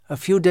a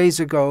few days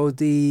ago,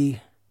 the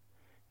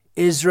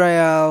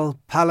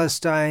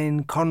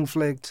Israel-Palestine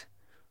conflict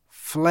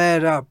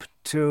flared up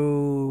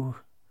to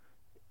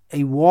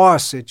a war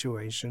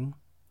situation.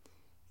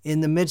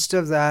 In the midst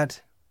of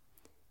that,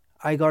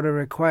 I got a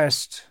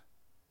request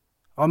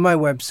on my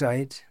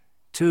website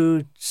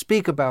to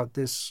speak about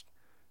this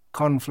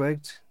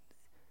conflict.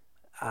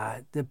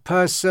 The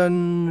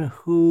person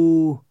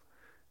who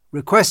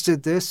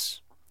requested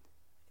this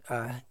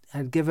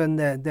had given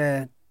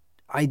their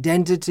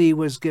identity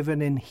was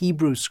given in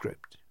Hebrew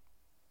script.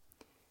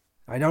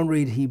 I don't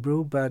read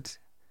Hebrew, but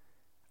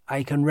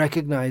I can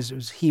recognize it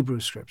was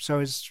Hebrew script. So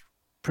it's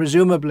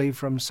presumably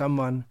from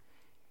someone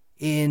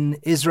in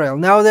Israel.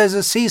 Now there's a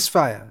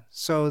ceasefire,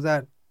 so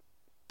that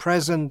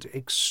present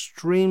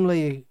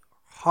extremely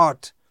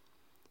hot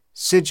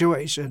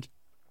situation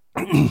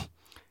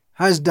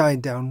has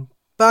died down,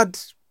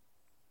 but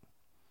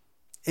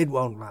it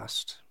won't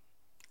last.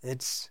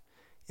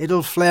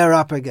 It'll flare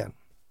up again.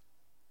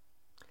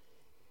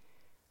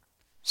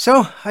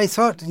 So I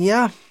thought,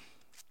 I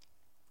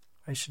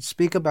should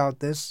speak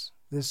about this.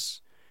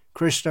 This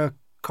Krishna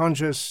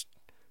conscious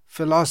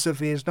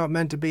philosophy is not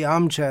meant to be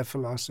armchair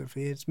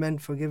philosophy. It's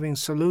meant for giving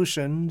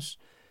solutions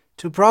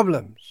to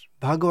problems.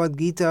 Bhagavad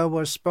Gita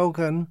was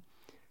spoken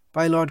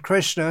by Lord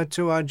Krishna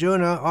to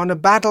Arjuna on a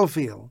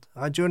battlefield.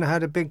 Arjuna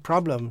had a big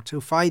problem,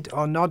 to fight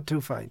or not to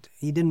fight.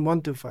 He didn't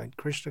want to fight.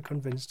 Krishna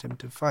convinced him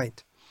to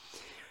fight.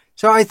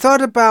 So I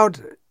thought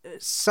about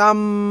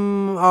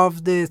some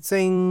of the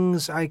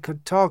things I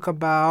could talk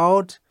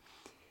about.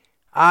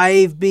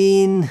 I've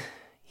been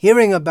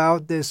hearing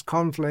about this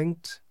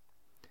conflict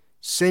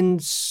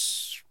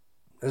since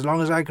as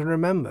long as I can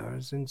remember,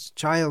 since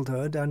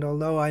childhood, and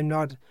although I'm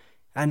not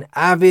an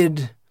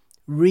avid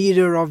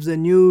reader of the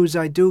news,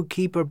 I do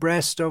keep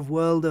abreast of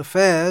world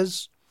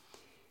affairs,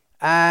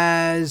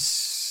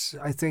 as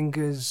I think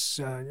is,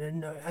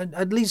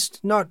 at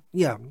least not,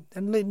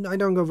 and I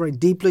don't go very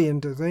deeply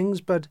into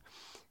things, but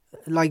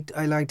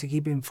I like to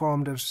keep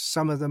informed of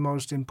some of the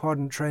most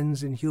important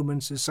trends in human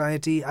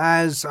society,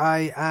 as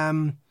I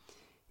am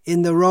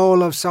in the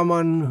role of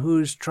someone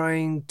who's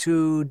trying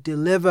to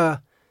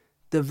deliver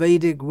the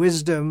Vedic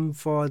wisdom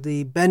for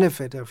the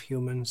benefit of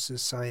human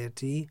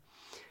society.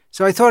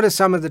 So I thought of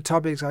some of the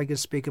topics I could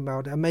speak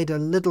about. I made a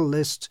little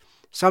list.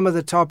 Some of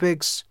the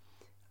topics: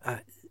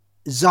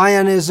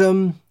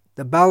 Zionism,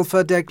 the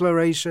Balfour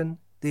Declaration,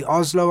 the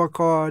Oslo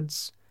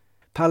Accords,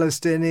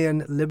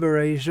 Palestinian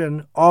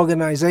Liberation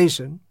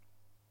Organization,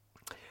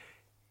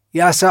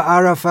 Yasser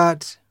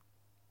Arafat,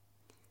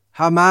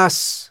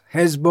 Hamas,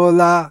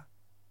 Hezbollah,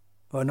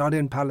 or not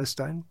in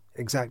Palestine,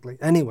 exactly.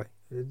 Anyway,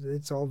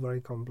 it's all very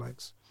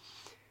complex.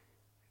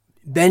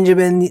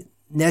 Benjamin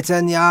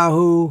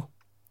Netanyahu,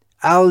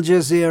 Al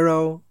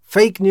Jazeera,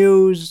 fake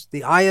news,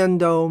 the Iron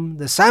Dome,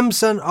 the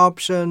Samson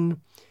option,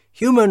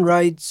 human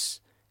rights,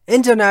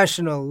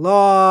 international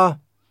law,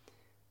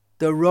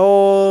 the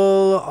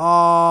role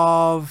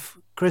of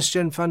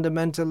Christian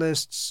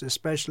fundamentalists,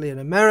 especially in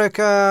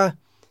America,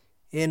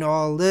 in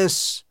all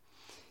this.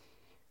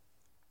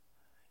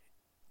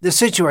 The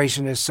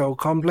situation is so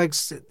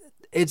complex,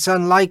 it's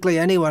unlikely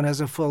anyone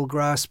has a full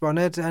grasp on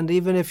it, and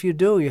even if you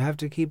do, you have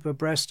to keep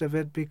abreast of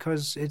it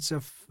because it's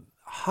a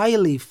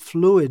highly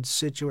fluid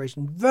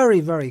situation,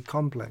 very, very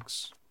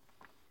complex.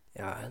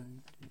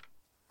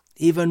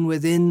 Even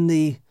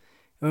within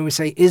when we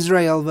say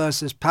Israel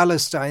versus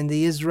Palestine,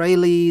 the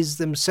Israelis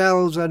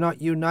themselves are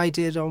not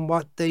united on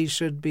what they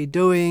should be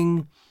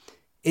doing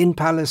in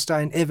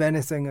Palestine, if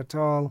anything at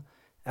all,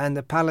 and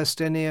the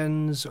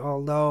Palestinians,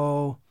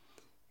 although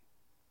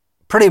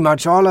pretty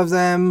much all of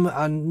them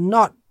are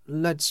not,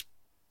 let's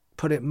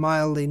put it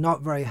mildly,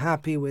 not very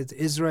happy with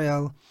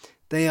Israel.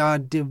 They are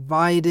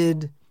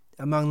divided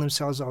among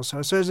themselves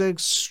also. So it's an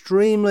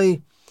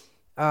extremely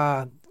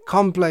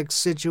complex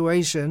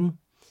situation.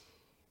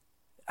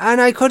 And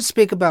I could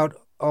speak about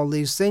all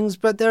these things,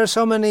 but there are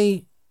so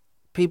many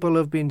people who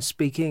have been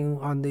speaking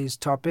on these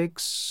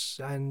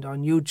topics, and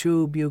on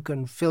YouTube you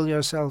can fill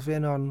yourself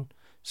in on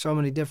so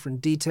many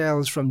different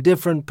details from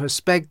different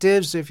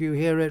perspectives. If you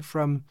hear it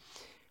from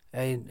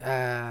a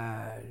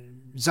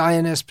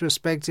Zionist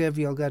perspective,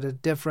 you'll get a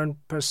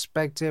different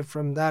perspective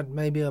from that,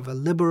 maybe of a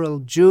liberal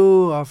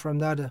Jew, or from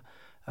that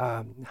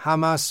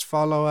Hamas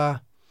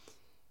follower.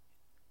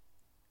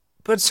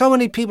 But so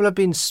many people have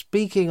been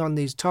speaking on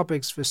these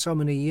topics for so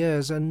many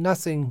years, and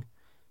nothing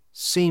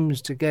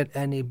seems to get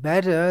any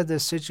better. The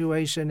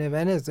situation, if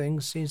anything,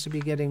 seems to be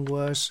getting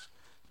worse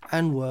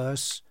and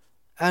worse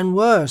and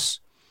worse.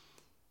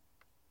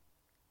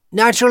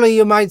 Naturally,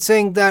 you might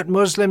think that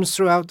Muslims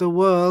throughout the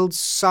world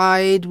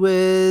side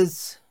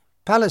with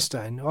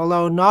Palestine,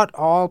 although not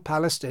all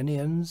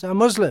Palestinians are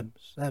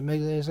Muslims. That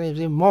makes it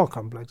even more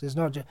complex. It's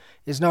not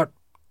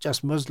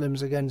just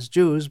Muslims against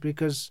Jews,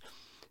 because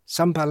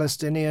some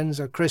Palestinians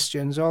are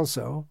Christians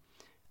also,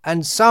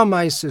 and some,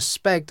 I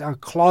suspect, are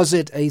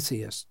closet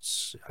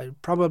atheists.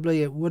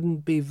 Probably it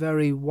wouldn't be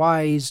very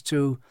wise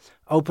to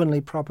openly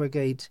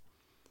propagate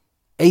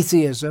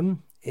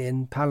atheism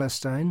in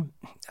Palestine.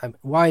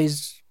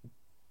 Wise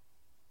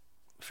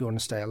if you want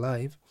to stay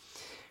alive.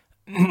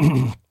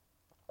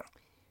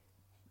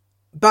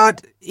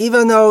 But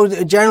even though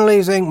generally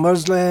you think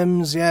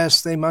Muslims,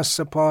 yes, they must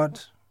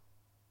support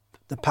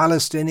the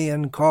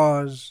Palestinian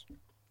cause.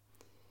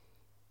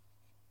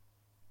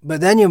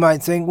 But then you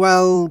might think,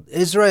 well,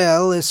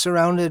 Israel is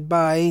surrounded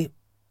by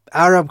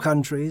Arab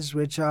countries,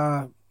 which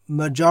are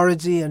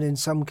majority and in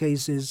some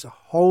cases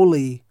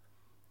wholly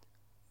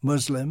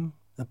Muslim,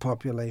 the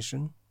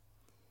population.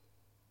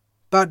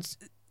 But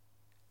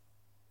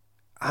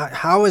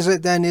how is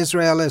it then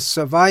Israel is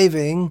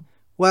surviving?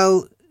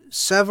 Well,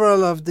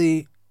 several of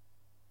the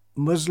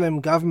Muslim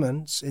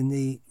governments in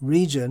the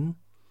region,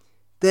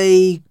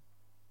 they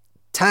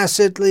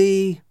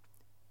tacitly,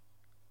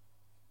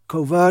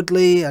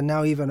 covertly, and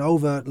now even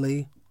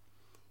overtly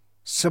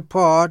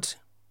support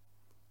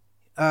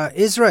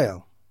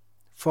Israel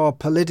for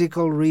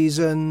political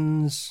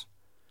reasons.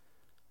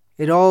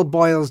 It all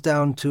boils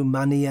down to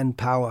money and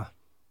power.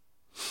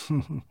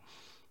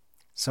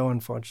 So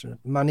unfortunate.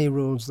 Money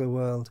rules the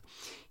world.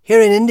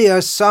 Here in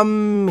India,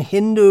 some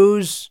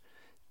Hindus,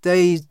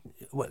 the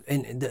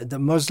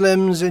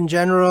Muslims in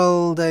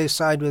general, they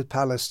side with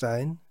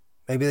Palestine.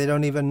 Maybe they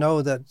don't even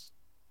know that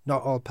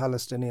not all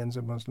Palestinians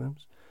are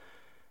Muslims.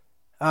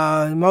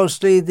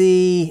 Mostly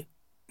the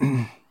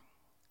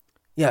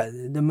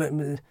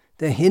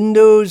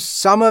Hindus,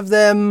 some of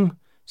them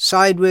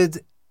side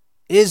with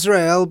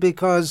Israel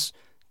because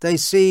they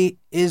see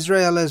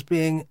Israel as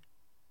being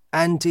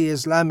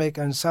anti-Islamic,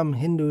 and some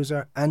Hindus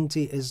are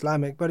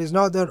anti-Islamic. But it's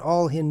not that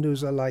all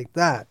Hindus are like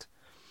that.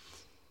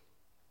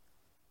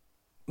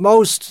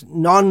 Most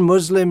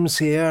non-Muslims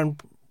here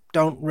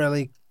don't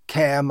really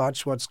care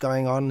much what's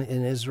going on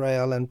in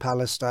Israel and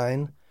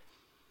Palestine.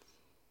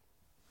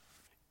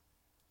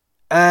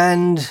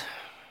 And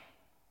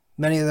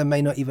many of them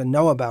may not even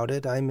know about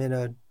it. I'm in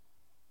a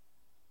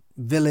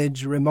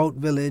remote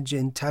village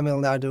in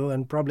Tamil Nadu,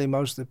 and probably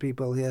most of the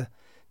people here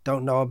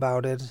don't know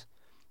about it.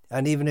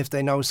 And even if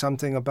they know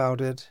something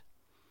about it,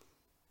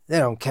 they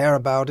don't care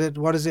about it.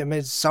 What does it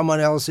mean? It's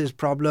someone else's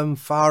problem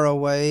far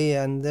away,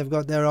 and they've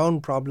got their own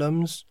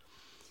problems.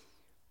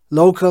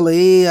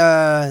 Locally,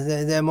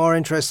 they're more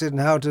interested in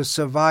how to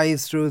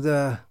survive through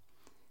the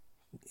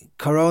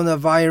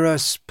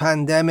coronavirus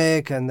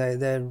pandemic and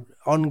their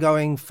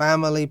ongoing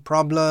family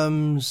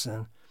problems.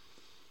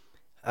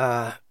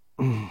 And,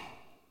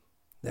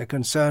 they're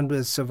concerned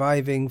with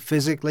surviving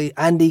physically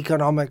and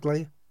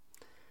economically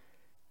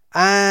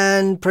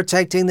and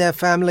protecting their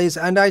families.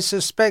 And I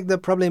suspect that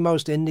probably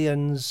most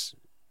Indians,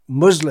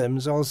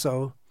 Muslims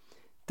also,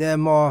 they're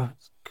more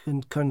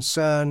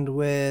concerned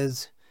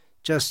with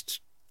just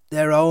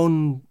their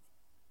own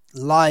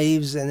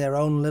lives and their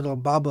own little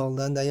bubble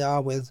than they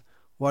are with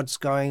what's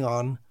going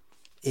on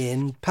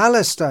in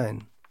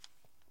Palestine.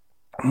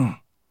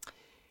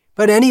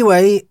 But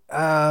anyway,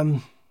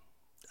 I'm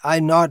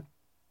not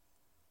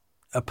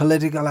a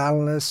political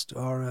analyst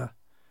or a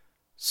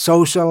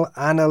social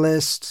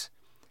analyst.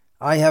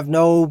 I have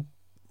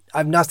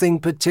nothing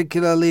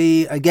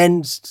particularly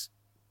against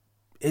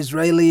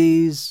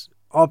Israelis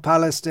or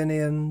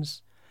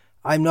Palestinians.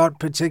 I'm not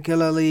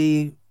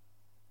particularly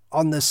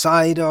on the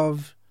side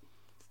of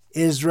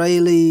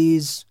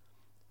Israelis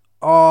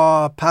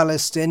or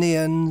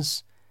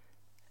Palestinians.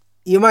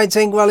 You might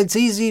think, well, it's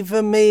easy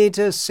for me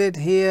to sit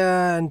here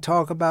and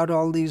talk about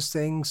all these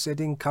things,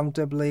 sitting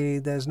comfortably.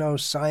 There's no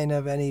sign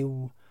of any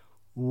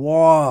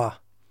war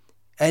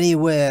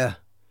anywhere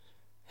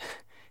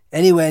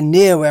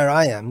near where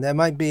I am. There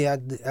might be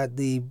at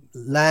the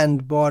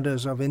land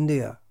borders of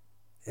India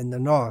in the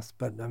north,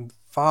 but I'm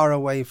far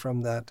away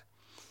from that.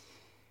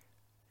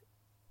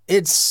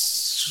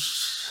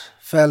 It's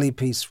fairly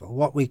peaceful,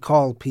 what we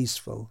call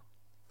peaceful,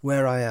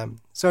 where I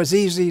am. So it's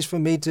easy for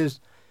me to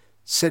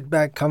sit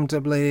back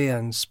comfortably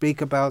and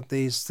speak about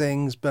these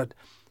things, but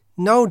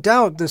no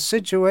doubt the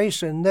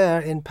situation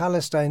there in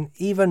Palestine,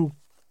 even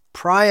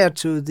prior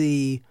to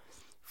the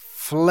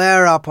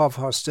flare-up of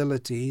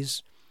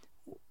hostilities,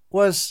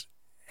 was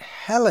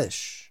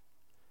hellish,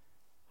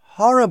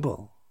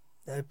 horrible.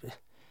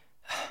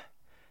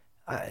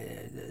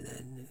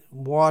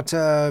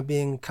 Water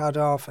being cut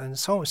off, and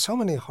so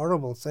many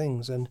horrible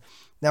things. And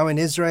now in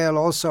Israel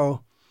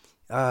also,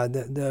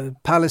 the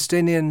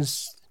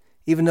Palestinians,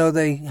 even though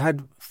they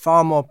had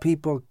far more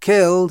people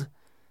killed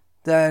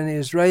than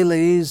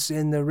Israelis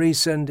in the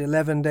recent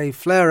 11-day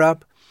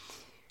flare-up,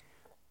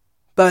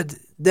 but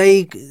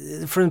they,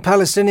 from the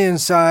Palestinian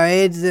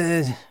side,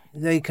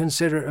 they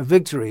consider it a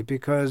victory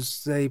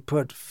because they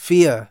put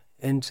fear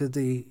into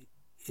the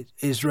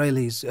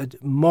Israelis,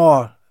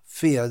 more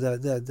fear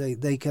that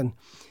they can.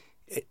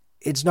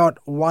 It's not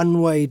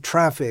one-way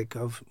traffic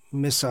of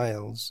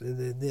missiles.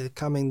 They're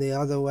coming the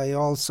other way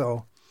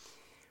also.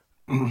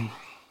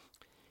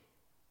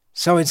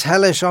 So it's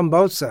hellish on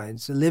both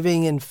sides,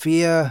 living in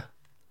fear,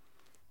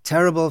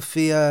 terrible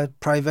fear,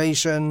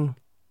 privation.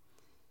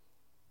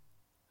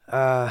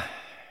 I'd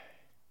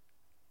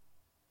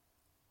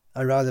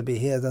rather be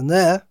here than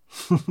there.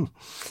 I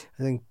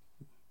think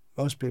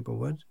most people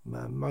would.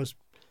 Most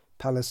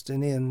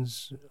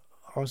Palestinians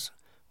also.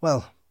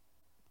 Well,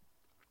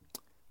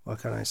 what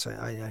can I say?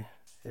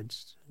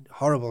 It's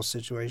horrible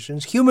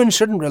situations. Humans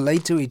shouldn't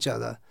relate to each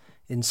other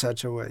in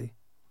such a way.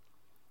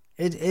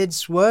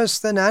 It's worse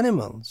than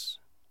animals.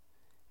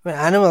 I mean,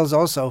 animals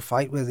also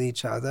fight with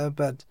each other,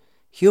 but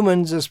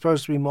humans are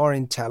supposed to be more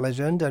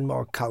intelligent and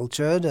more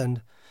cultured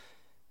and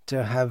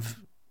to have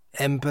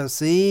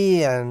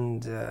empathy.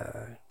 And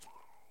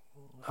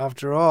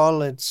after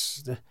all,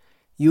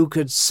 you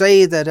could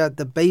say that at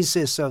the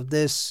basis of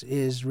this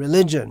is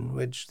religion,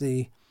 which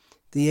the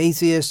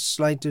atheists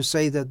like to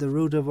say that the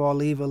root of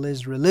all evil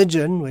is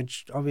religion,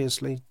 which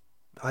obviously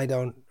I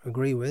don't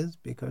agree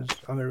with because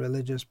I'm a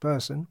religious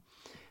person.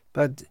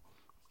 But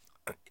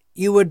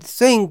you would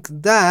think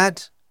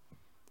that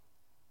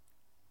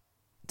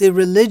the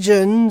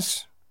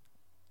religions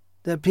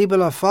that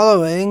people are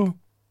following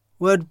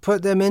would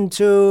put them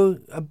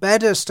into a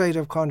better state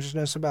of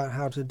consciousness about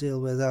how to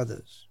deal with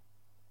others.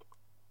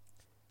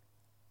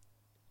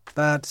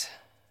 But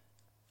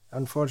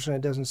unfortunately,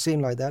 it doesn't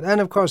seem like that. And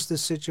of course,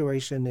 this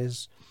situation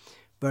is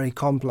very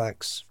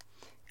complex.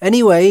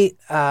 Anyway,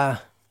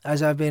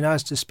 as I've been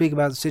asked to speak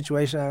about the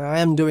situation, and I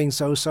am doing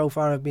so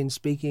far, I've been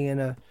speaking in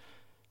a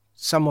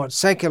somewhat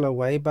secular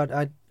way,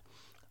 but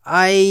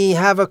I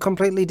have a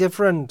completely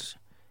different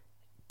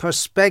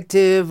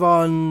perspective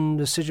on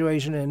the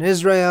situation in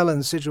Israel and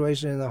the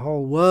situation in the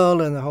whole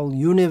world and the whole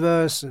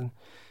universe, and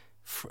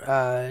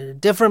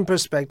different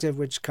perspective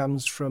which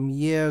comes from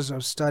years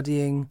of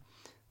studying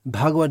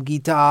Bhagavad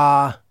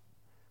Gita,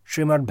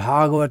 Srimad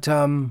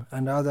Bhagavatam,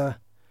 and other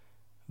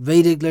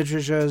Vedic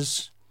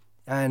literatures,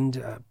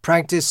 and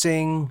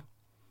practicing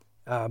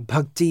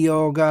bhakti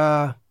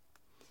yoga,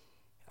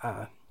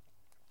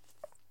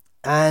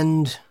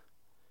 and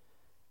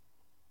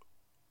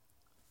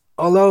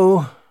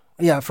although,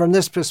 from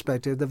this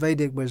perspective, the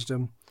Vedic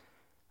wisdom,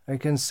 I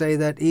can say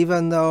that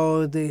even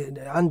though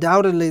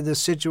undoubtedly the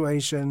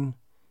situation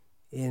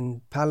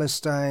in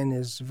Palestine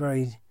is a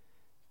very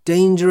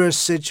dangerous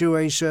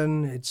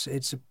situation,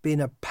 it's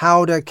been a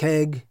powder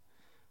keg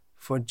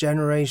for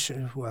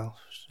generations, well,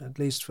 at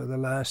least for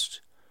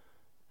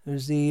it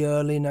was the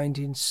early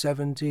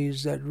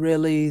 1970s that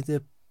really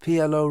the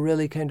PLO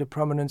really came to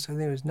prominence. I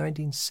think it was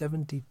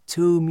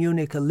 1972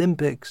 Munich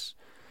Olympics.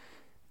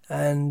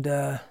 And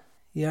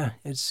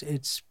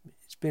it's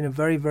been a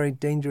very, very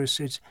dangerous.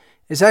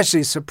 It's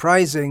actually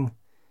surprising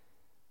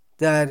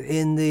that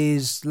in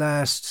these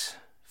last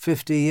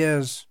 50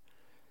 years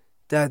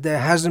that there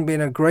hasn't been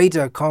a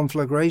greater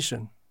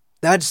conflagration.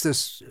 That's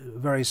this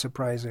very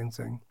surprising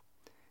thing.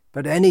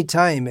 But any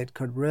time it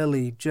could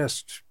really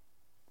just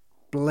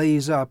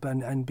blaze up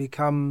and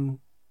become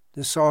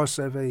the source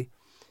of a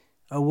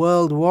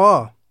world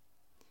war.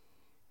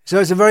 So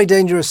it's a very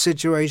dangerous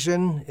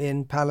situation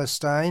in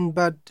Palestine,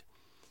 but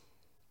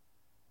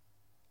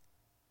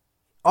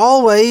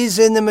always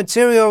in the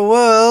material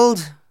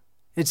world,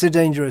 it's a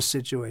dangerous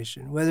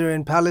situation. Whether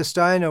in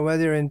Palestine or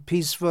whether in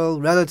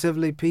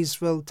relatively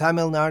peaceful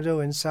Tamil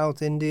Nadu in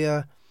South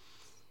India,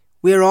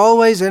 we're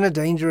always in a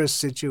dangerous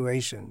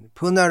situation.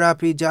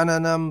 Punarapi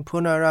jananam,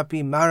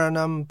 punarapi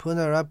maranam,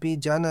 punarapi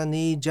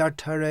janani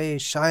jatare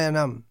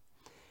shayanam.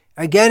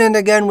 Again and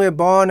again we're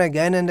born,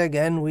 again and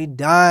again we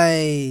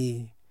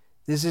die.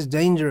 This is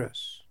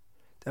dangerous,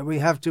 that we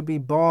have to be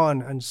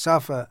born and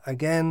suffer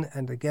again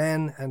and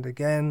again and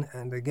again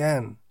and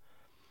again.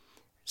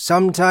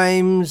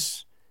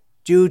 Sometimes,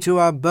 due to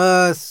our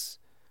birth,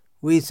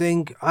 we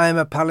think, I'm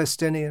a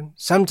Palestinian.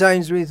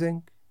 Sometimes we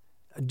think,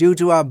 due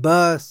to our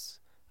birth,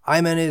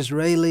 I'm an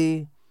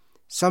Israeli.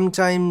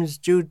 Sometimes,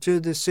 due to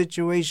the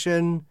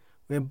situation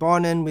we're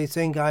born in, we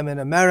think I'm an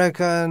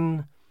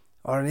American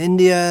or an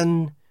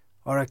Indian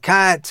or a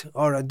cat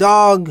or a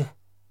dog.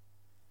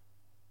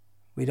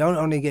 We don't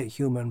only get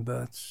human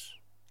births.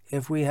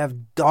 If we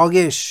have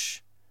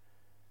doggish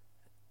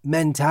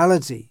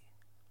mentality,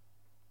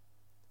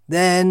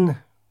 then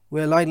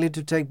we're likely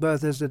to take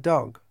birth as a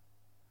dog.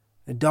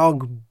 A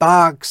dog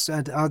barks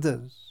at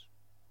others.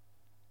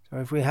 So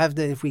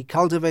if we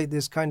cultivate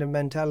this kind of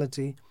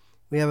mentality,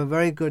 we have a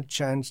very good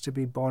chance to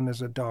be born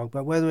as a dog.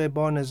 But whether we're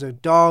born as a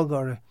dog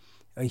or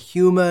a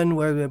human,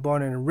 whether we're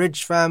born in a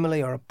rich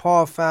family or a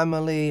poor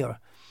family or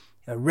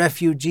a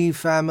refugee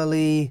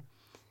family,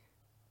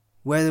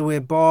 whether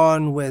we're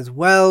born with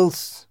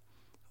wealth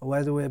or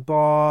whether we're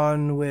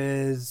born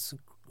with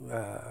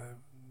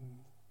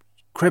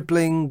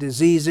crippling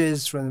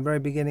diseases from the very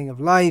beginning of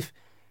life,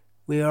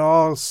 we are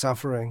all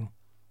suffering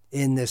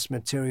in this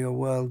material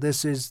world.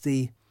 This is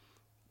the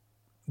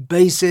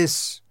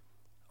basis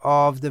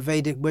of the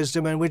Vedic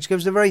wisdom, and which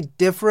gives a very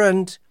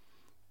different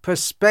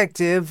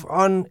perspective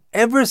on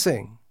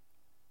everything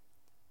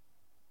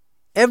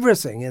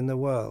in the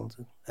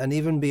world, and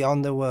even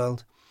beyond the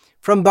world.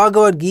 From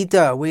Bhagavad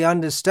Gita, we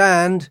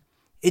understand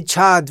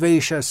Ichha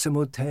dvesha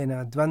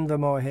samutena dvandva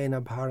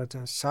mohena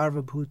bharata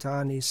sarva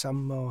bhutani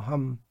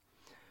sammoham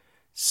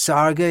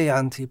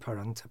sargayanti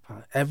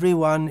parantapa.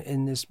 Everyone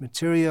in this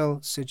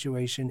material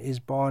situation is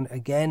born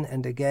again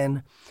and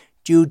again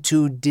due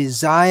to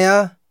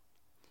desire.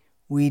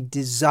 We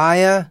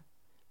desire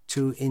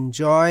to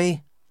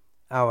enjoy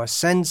our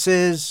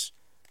senses,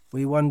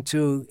 We want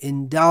to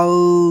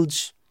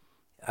indulge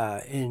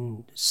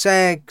in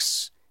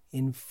sex,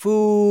 in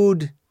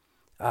food.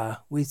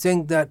 We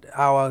think that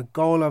our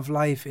goal of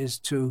life is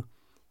to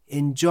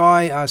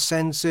enjoy our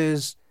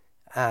senses,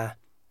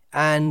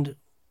 and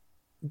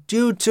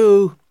due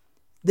to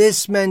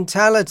this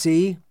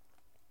mentality,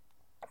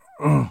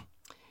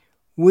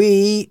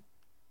 we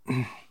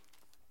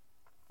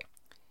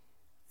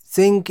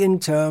think in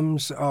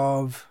terms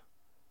of,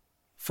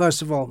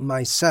 first of all,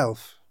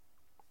 myself.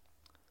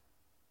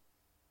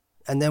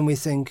 And then we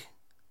think,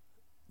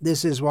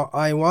 this is what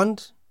I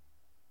want,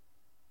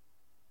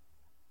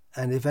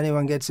 and if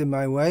anyone gets in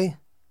my way,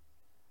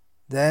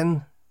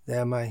 then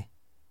they're my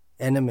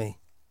enemy.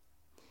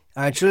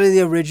 Actually,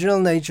 the original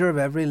nature of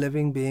every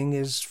living being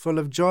is full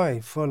of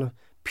joy, full of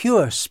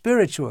pure,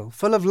 spiritual,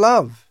 full of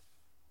love.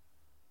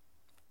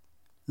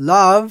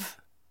 Love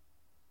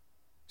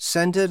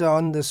centered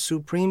on the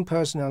Supreme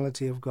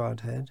Personality of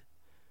Godhead,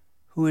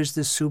 who is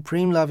the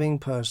Supreme Loving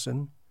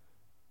Person,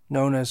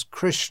 known as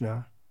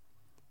Krishna,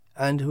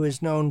 and who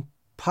is known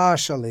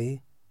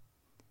partially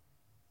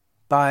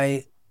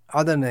by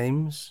other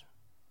names,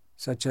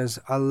 such as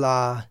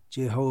Allah,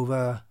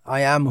 Jehovah,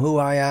 I am who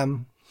I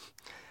am.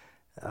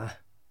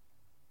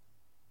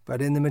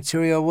 But in the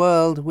material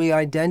world, we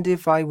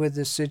identify with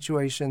the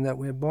situation that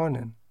we're born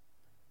in,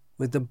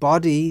 with the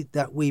body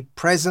that we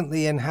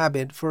presently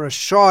inhabit for a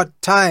short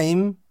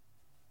time,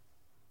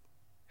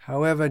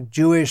 however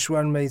Jewish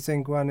one may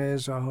think one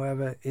is, or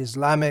however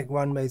Islamic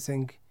one may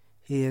think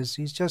he is.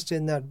 He's just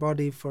in that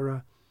body for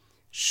a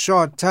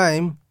short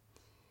time.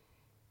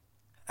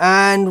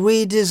 And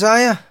we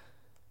desire,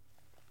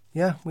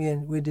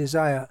 we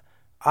desire,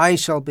 I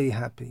shall be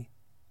happy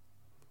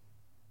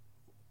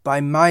by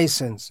my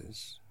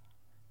senses.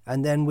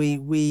 And then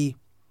we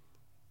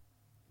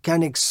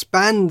can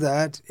expand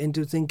that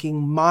into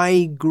thinking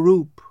my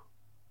group.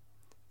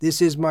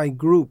 This is my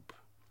group.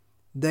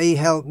 They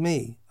help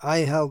me. I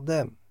help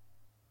them.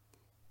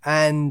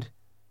 And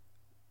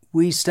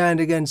we stand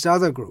against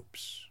other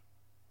groups.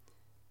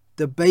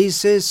 The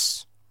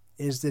basis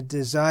is the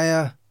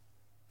desire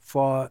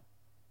for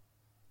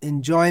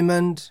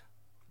enjoyment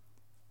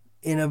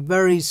in a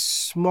very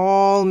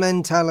small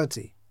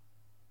mentality.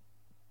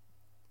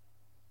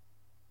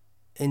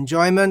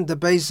 Enjoyment, the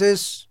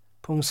basis,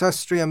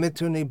 pungsastriya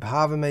mituni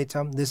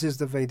bhavametam. This is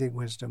the Vedic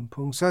wisdom.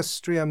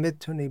 Pungsastriya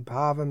mituni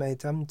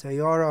bhavametam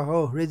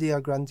tayoraho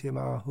hridya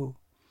grantimahu.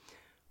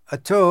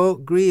 Ato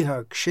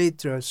griha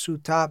kshetra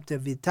sutapta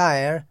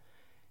vitair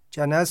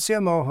janasya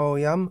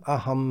mohoyam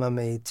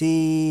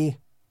ahammameti.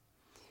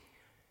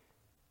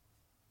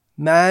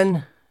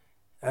 Man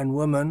and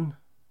woman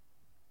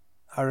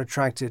are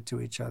attracted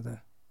to each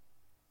other.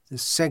 The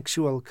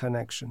sexual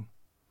connection.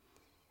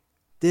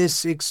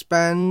 This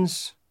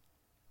expands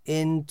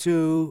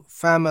into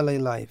family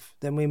life.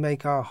 Then we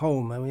make our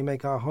home, and we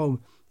make our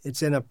home.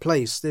 It's in a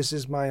place. This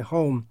is my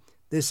home.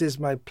 This is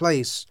my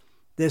place.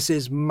 This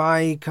is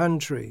my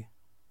country.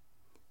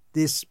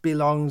 This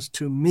belongs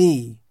to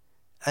me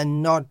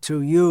and not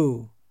to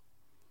you.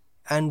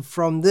 And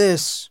from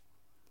this,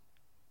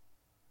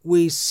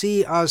 we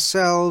see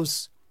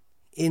ourselves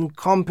in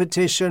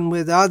competition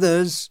with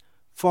others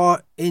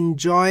for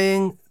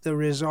enjoying the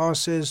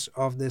resources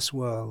of this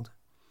world.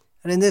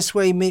 And in this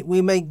way,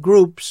 we make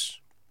groups.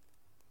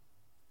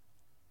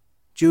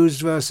 Jews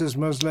versus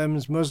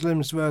Muslims,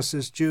 Muslims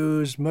versus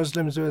Jews,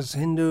 Muslims versus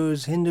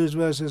Hindus, Hindus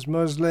versus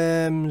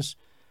Muslims.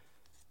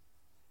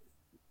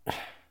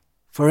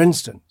 For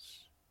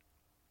instance,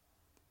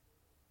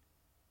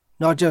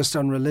 not just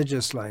on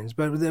religious lines,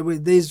 but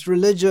these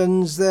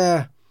religions,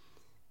 they're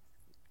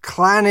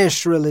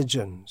clannish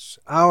religions,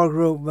 our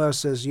group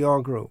versus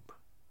your group,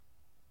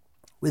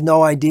 with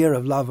no idea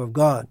of love of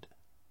God.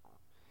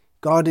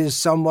 God is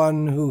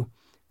someone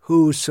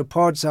who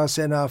supports us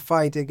in our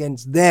fight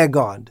against their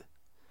God.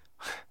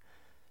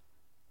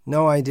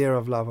 No idea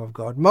of love of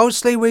God.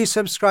 Mostly we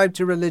subscribe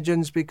to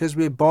religions because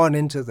we're born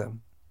into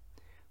them.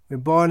 We're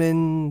born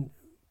in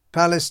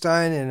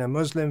Palestine in a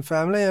Muslim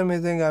family, and we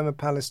think I'm a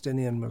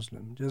Palestinian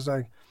Muslim. Just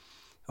like,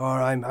 or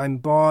I'm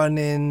born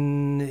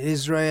in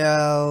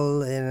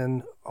Israel in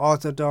an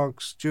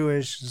Orthodox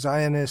Jewish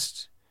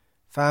Zionist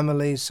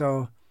family,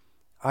 so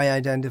I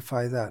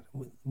identify that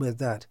with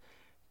that.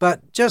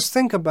 But just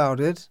think about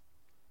it.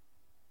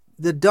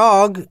 The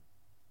dog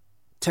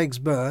takes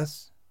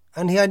birth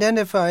and he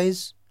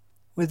identifies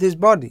with his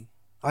body.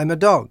 I'm a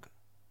dog.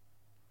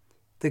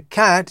 The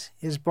cat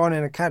is born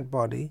in a cat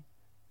body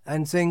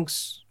and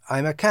thinks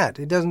I'm a cat.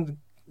 It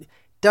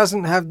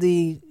doesn't have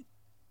the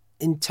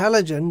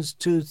intelligence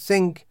to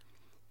think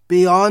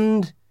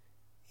beyond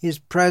his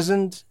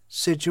present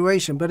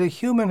situation. But a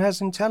human has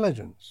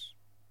intelligence.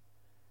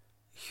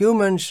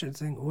 Humans should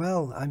think,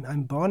 well,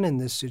 I'm born in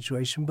this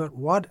situation, but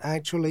what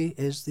actually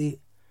is the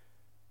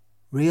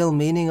real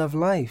meaning of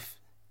life?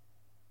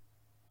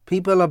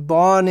 People are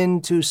born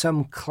into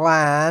some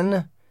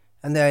clan,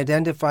 and they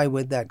identify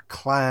with that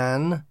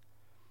clan.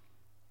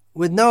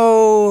 With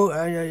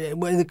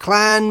the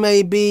clan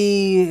may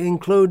be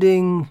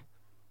including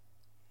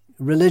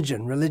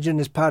religion. Religion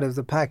is part of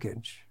the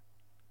package.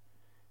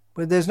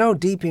 But there's no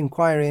deep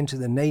inquiry into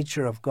the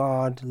nature of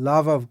God,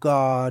 love of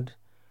God.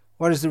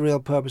 What is the real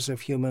purpose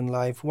of human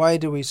life? Why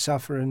do we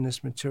suffer in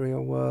this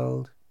material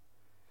world?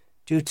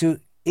 Due to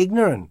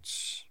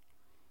ignorance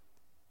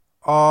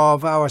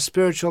of our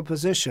spiritual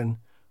position,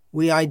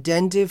 we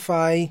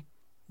identify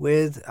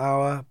with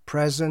our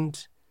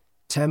present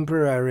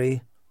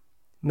temporary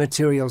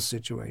material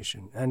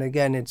situation. And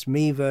again, it's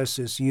me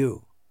versus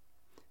you.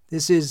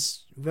 This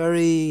is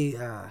very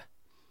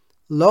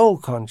low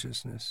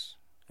consciousness.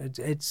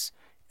 It's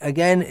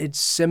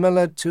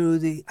similar to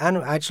the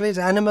actually it's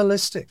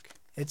animalistic.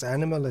 It's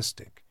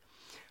animalistic.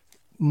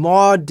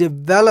 More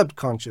developed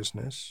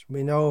consciousness,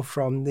 we know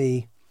from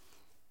the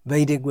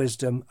Vedic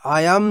wisdom,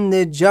 ayam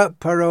nija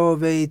paro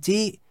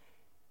veti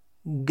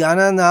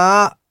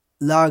ganana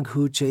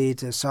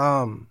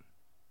laghuchetasam.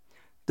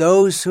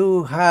 Those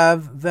who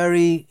have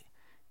very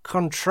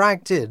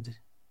contracted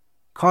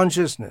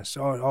consciousness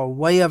or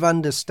way of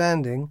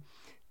understanding,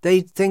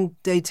 they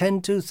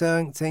tend to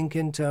think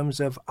in terms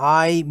of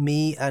I,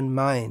 me, and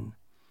mine.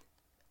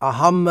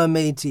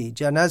 Ahammameti,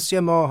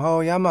 janasya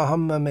mohoyam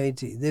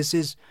ahammameti. This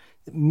is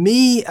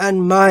me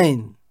and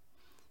mine.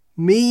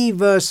 Me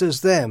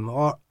versus them,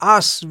 or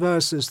us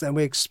versus them.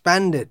 We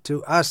expand it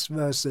to us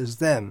versus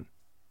them.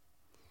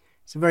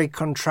 It's a very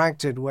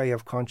contracted way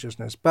of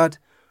consciousness. But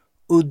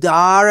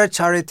udara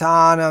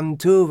charitanam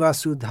tu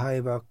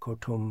vasudhaiva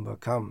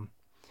kutumbakam.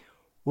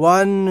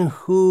 One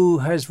who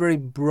has very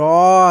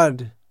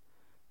broad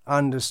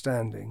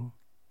understanding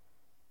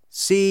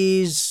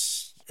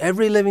sees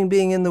every living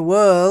being in the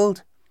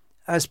world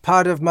as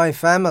part of my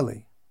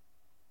family.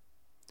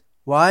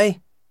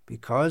 Why?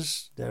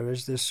 Because there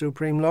is the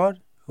Supreme Lord,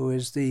 who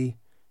is the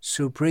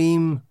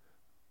supreme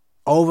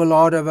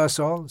overlord of us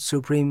all,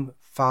 Supreme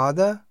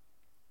Father,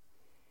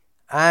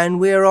 and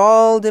we're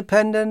all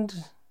dependent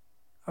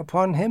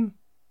upon Him.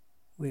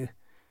 We're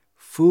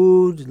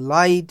food,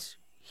 light,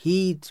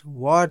 heat,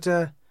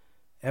 water,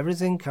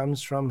 everything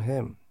comes from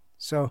Him.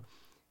 So,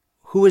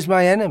 who is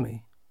my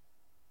enemy?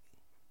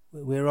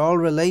 We're all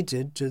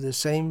related to the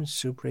same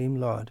Supreme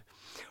Lord.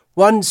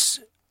 Once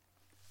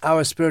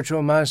our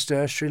spiritual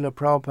master, Srila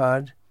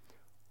Prabhupada,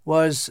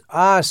 was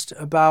asked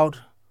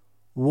about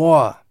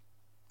war.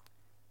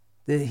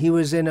 He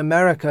was in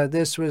America.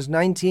 This was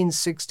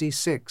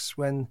 1966,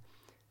 when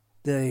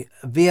the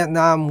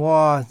Vietnam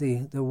War,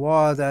 the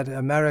war that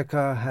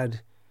America had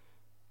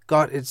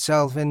got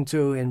itself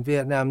into in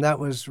Vietnam, that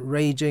was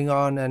raging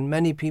on, and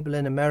many people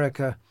in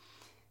America,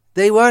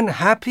 they weren't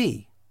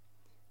happy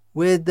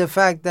with the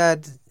fact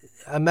that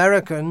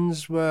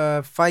Americans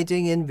were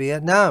fighting in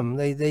Vietnam.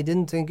 They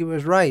didn't think it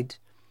was right.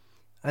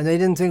 And they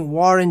didn't think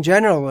war in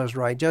general was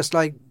right, just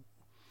like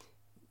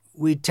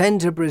we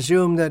tend to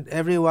presume that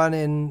everyone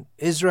in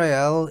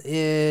Israel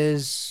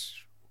is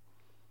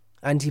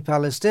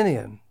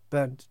anti-Palestinian,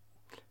 but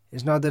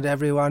it's not that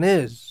everyone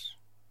is.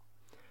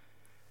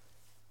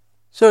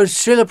 So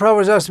Srila Prabhupada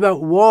was asked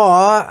about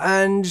war,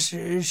 and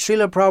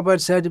Srila Prabhupada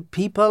said,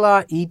 people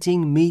are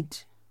eating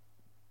meat,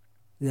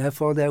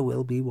 therefore there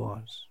will be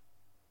wars.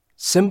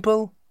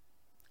 Simple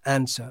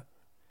answer,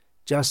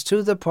 just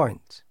to the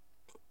point.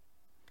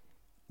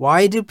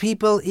 Why do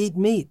people eat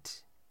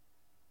meat?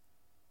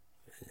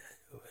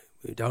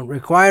 We don't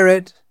require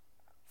it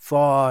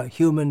for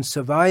human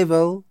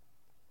survival.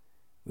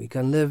 We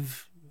can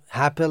live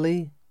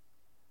happily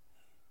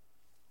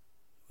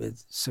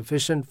with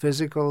sufficient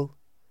physical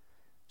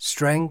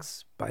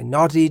strength by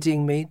not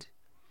eating meat.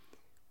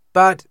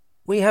 But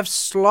we have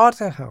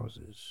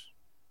slaughterhouses.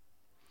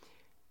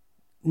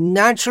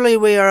 Naturally,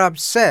 we are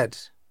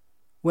upset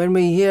when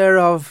we hear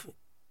of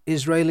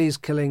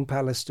Israelis killing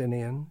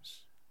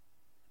Palestinians,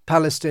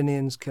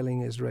 Palestinians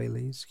killing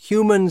Israelis,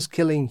 humans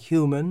killing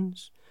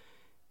humans.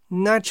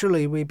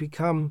 Naturally, we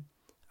become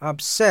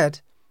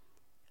upset,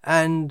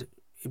 and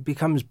it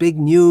becomes big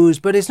news.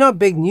 But it's not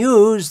big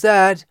news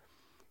that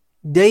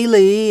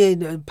daily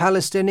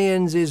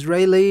Palestinians,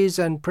 Israelis,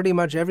 and pretty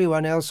much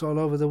everyone else all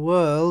over the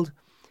world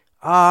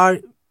are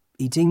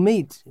eating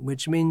meat,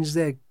 which means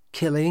they're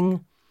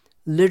killing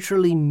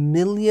literally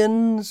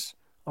millions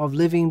of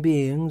living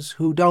beings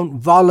who don't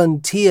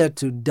volunteer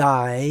to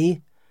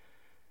die.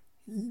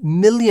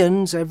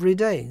 Millions every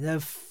day. There are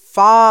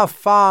far,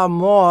 far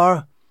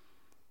more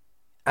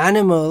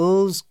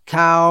animals,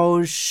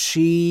 cows,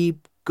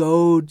 sheep,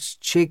 goats,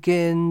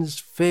 chickens,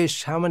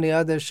 fish, how many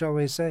others shall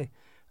we say,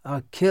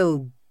 are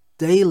killed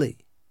daily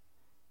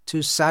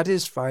to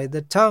satisfy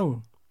the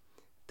tongue.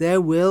 There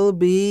will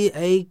be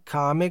a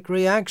karmic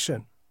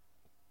reaction.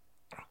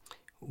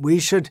 We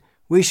should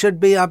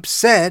be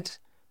upset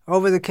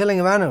over the killing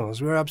of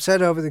animals. We're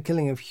upset over the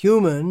killing of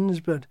humans,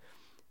 but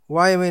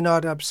why are we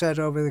not upset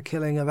over the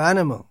killing of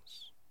animals?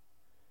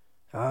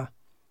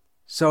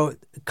 So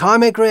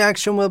karmic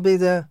reaction will be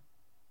there.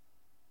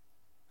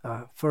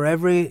 For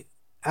every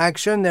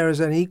action there is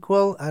an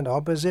equal and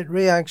opposite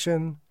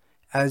reaction.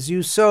 As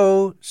you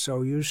sow,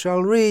 so you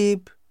shall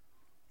reap.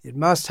 It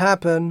must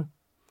happen.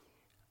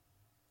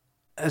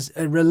 As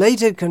a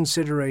related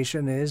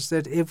consideration is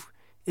that if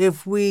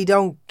if we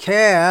don't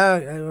care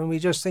and we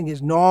just think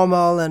it's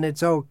normal and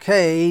it's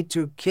okay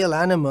to kill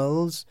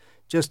animals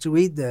just to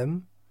eat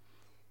them,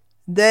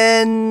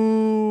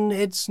 then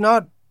it's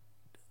not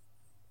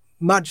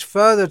much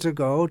further to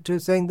go to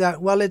think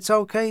that, well, it's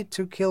okay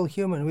to kill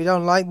humans. We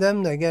don't like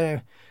them.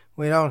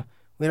 We don't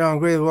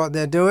agree with what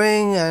they're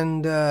doing,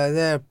 and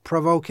they're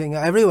provoking.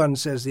 Everyone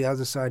says the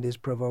other side is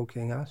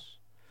provoking us.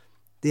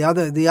 The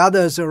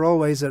others are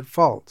always at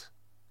fault.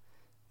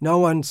 No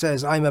one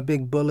says, I'm a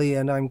big bully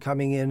and I'm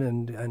coming in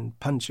and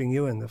punching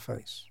you in the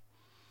face.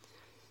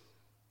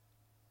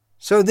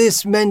 So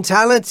this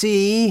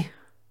mentality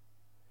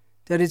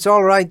that it's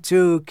all right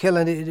to kill,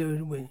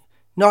 and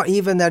not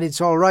even that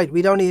it's all right.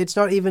 It's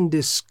not even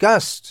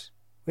discussed.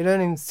 We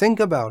don't even think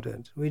about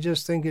it. We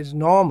just think it's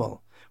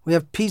normal. We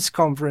have peace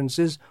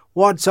conferences.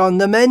 What's on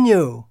the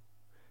menu?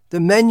 The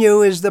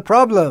menu is the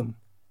problem.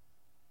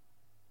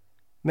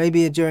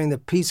 Maybe during the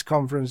peace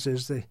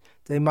conferences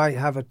they might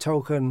have a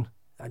token.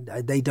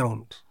 They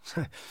don't.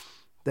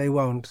 They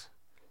won't.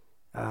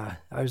 I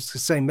was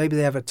saying maybe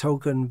they have a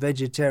token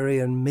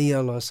vegetarian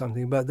meal or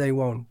something, but they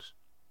won't.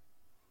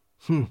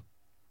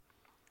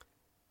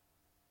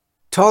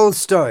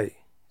 Tolstoy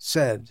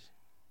said,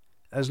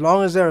 as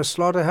long as there are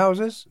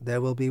slaughterhouses,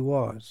 there will be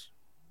wars.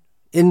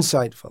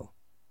 Insightful.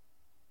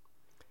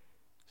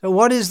 So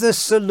what is the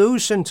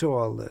solution to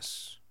all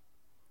this?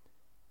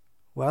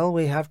 Well,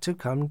 we have to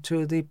come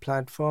to the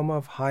platform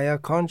of higher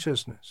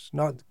consciousness,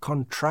 not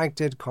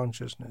contracted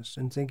consciousness,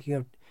 and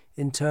thinking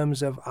in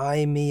terms of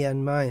I, me,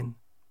 and mine.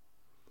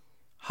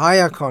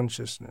 Higher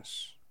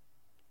consciousness,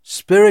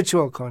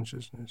 spiritual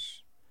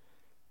consciousness,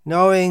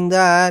 knowing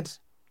that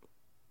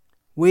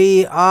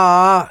we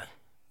are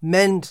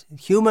meant,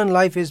 human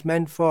life is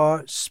meant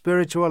for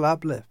spiritual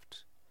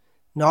uplift,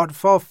 not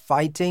for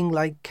fighting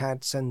like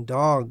cats and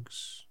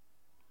dogs.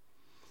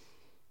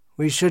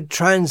 We should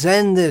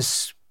transcend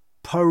this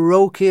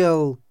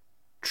parochial,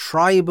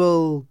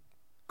 tribal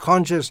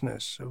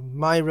consciousness of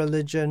my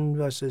religion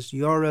versus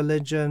your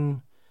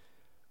religion,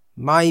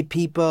 my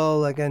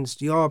people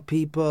against your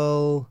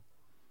people,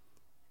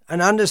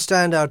 and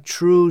understand our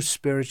true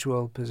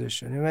spiritual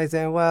position. You may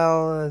think,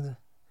 well,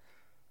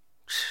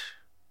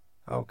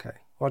 okay,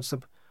 what's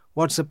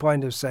the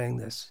point of saying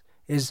this?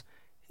 Is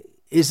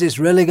this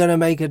really going to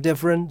make a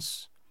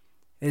difference?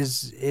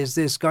 Is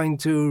this going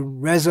to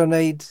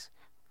resonate?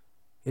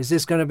 Is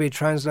this going to be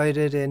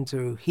translated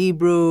into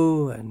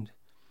Hebrew and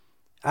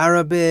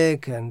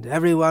Arabic and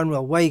everyone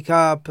will wake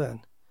up?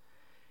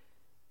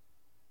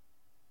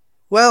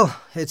 Well,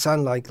 it's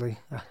unlikely.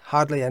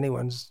 Hardly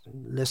anyone's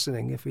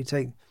listening. If we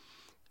take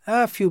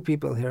a few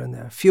people here and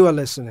there, few are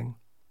listening.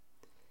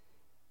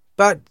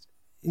 But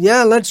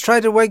yeah, let's try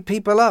to wake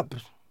people up.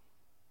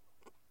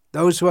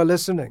 Those who are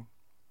listening.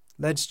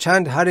 Let's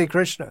chant Hare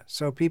Krishna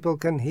so people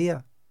can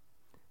hear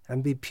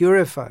and be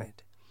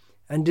purified,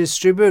 and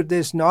distribute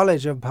this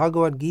knowledge of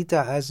Bhagavad Gita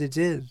as it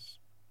is.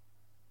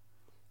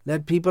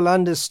 Let people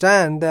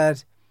understand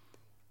that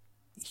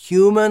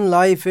human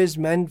life is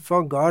meant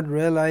for God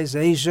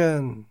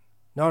realization,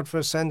 not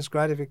for sense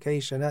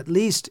gratification. At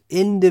least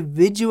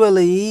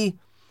individually,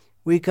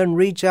 we can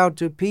reach out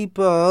to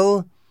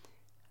people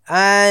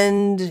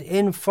and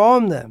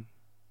inform them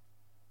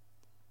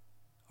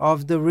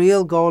of the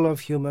real goal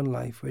of human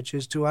life, which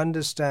is to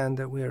understand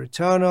that we are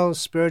eternal,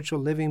 spiritual,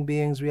 living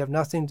beings. We have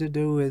nothing to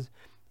do with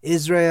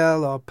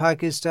Israel or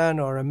Pakistan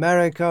or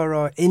America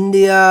or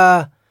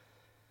India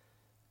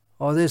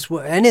or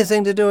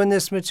anything to do in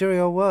this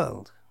material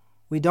world.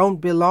 We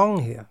don't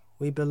belong here.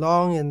 We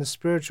belong in the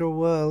spiritual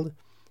world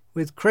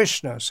with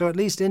Krishna. So at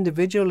least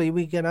individually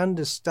we can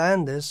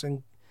understand this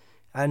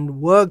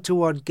and work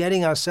toward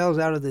getting ourselves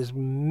out of this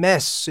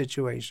mess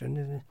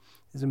situation.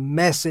 There's a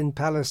mess in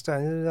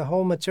Palestine. The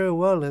whole material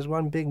world is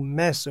one big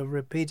mess of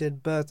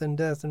repeated birth and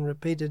death and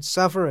repeated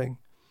suffering.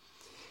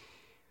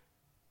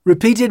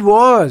 Repeated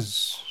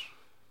wars.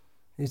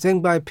 You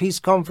think by peace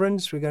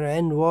conference we're going to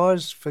end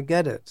wars?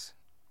 Forget it.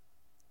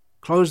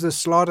 Close the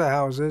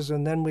slaughterhouses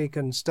and then we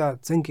can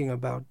start thinking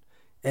about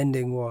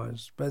ending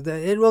wars. But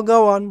it will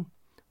go on.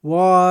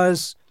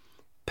 Wars,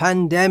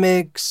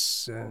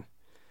 pandemics.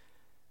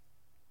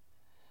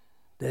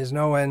 There's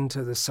no end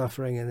to the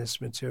suffering in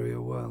this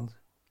material world.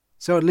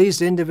 So at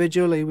least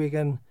individually we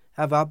can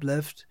have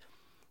uplift.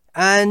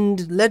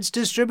 And let's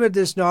distribute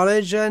this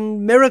knowledge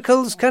and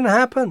miracles can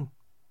happen.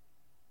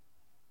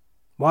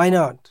 Why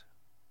not?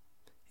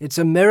 It's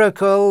a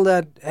miracle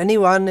that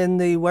anyone in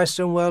the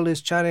Western world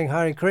is chanting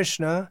Hare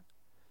Krishna.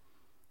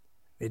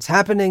 It's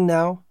happening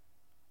now.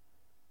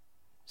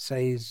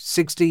 Say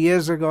 60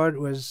 years ago it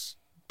was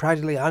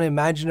practically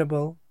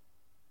unimaginable.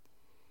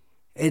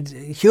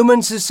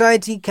 Human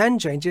society can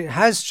change. It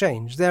has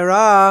changed. There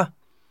are,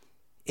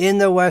 in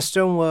the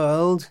Western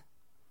world,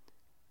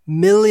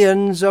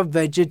 millions of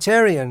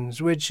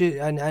vegetarians,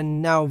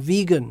 and now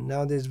vegan.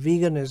 Now there's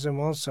veganism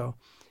also.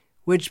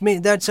 Which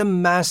means that's a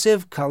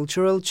massive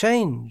cultural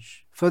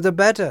change for the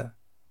better.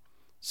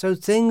 So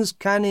things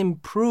can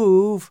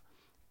improve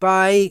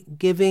by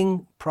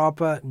giving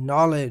proper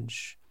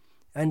knowledge.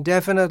 And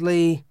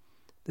definitely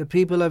the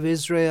people of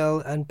Israel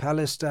and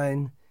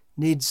Palestine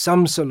need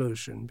some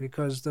solution,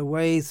 because the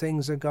way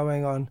things are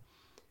going on,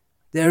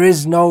 there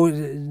is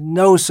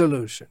no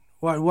solution.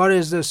 What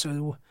is this?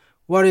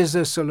 What is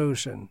the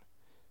solution?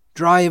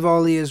 Drive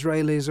all the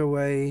Israelis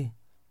away?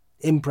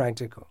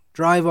 Impractical.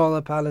 Drive all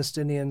the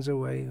Palestinians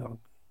away or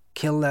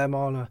kill them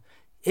all?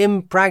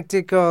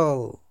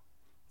 Impractical.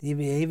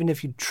 Even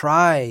if you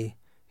try,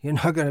 you're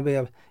not going to be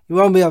able. You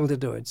won't be able to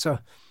do it. So,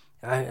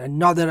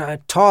 not that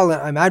at all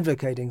that I'm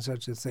advocating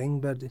such a thing,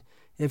 but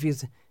if you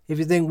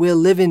think we'll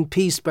live in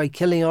peace by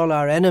killing all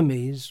our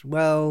enemies,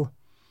 well,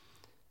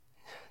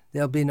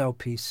 there'll be no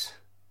peace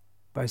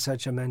by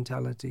such a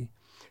mentality.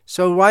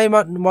 So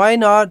why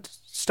not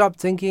stop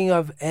thinking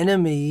of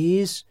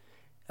enemies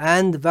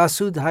and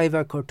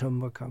Vasudhaiva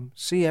Kutumbakam?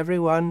 See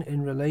everyone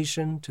in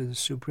relation to the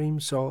Supreme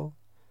Soul.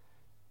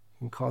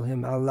 You can call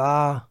him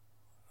Allah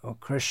or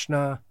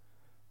Krishna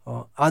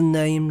or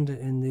unnamed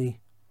in the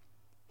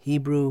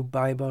Hebrew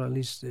Bible, at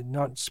least it's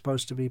not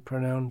supposed to be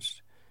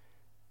pronounced.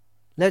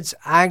 Let's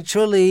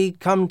actually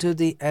come to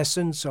the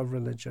essence of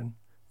religion,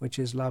 which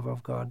is love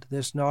of God.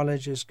 This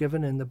knowledge is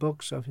given in the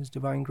books of His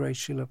Divine Grace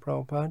Srila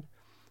Prabhupada.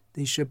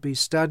 These should be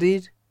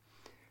studied,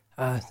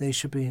 they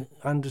should be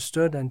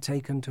understood and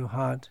taken to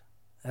heart,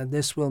 and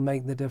this will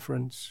make the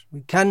difference.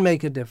 We can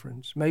make a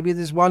difference. Maybe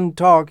this one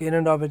talk in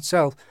and of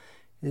itself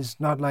is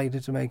not likely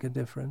to make a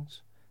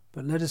difference,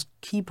 but let us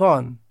keep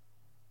on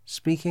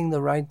speaking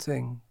the right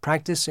thing,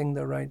 practicing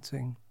the right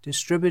thing,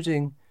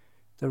 distributing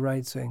the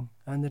right thing,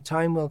 and the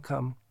time will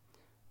come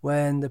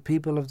when the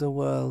people of the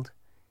world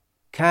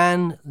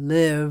can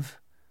live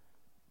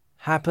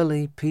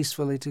happily,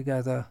 peacefully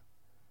together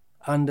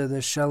under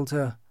the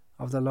shelter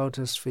of the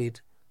lotus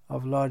feet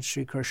of Lord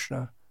Sri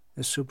Krishna,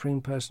 the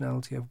Supreme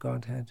Personality of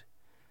Godhead.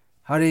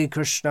 Hare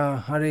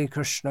Krishna,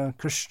 Krishna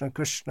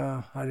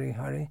Krishna, Hare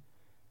Hare.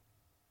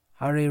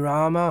 Hare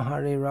Rama,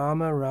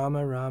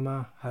 Rama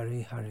Rama,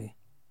 Hare Hare.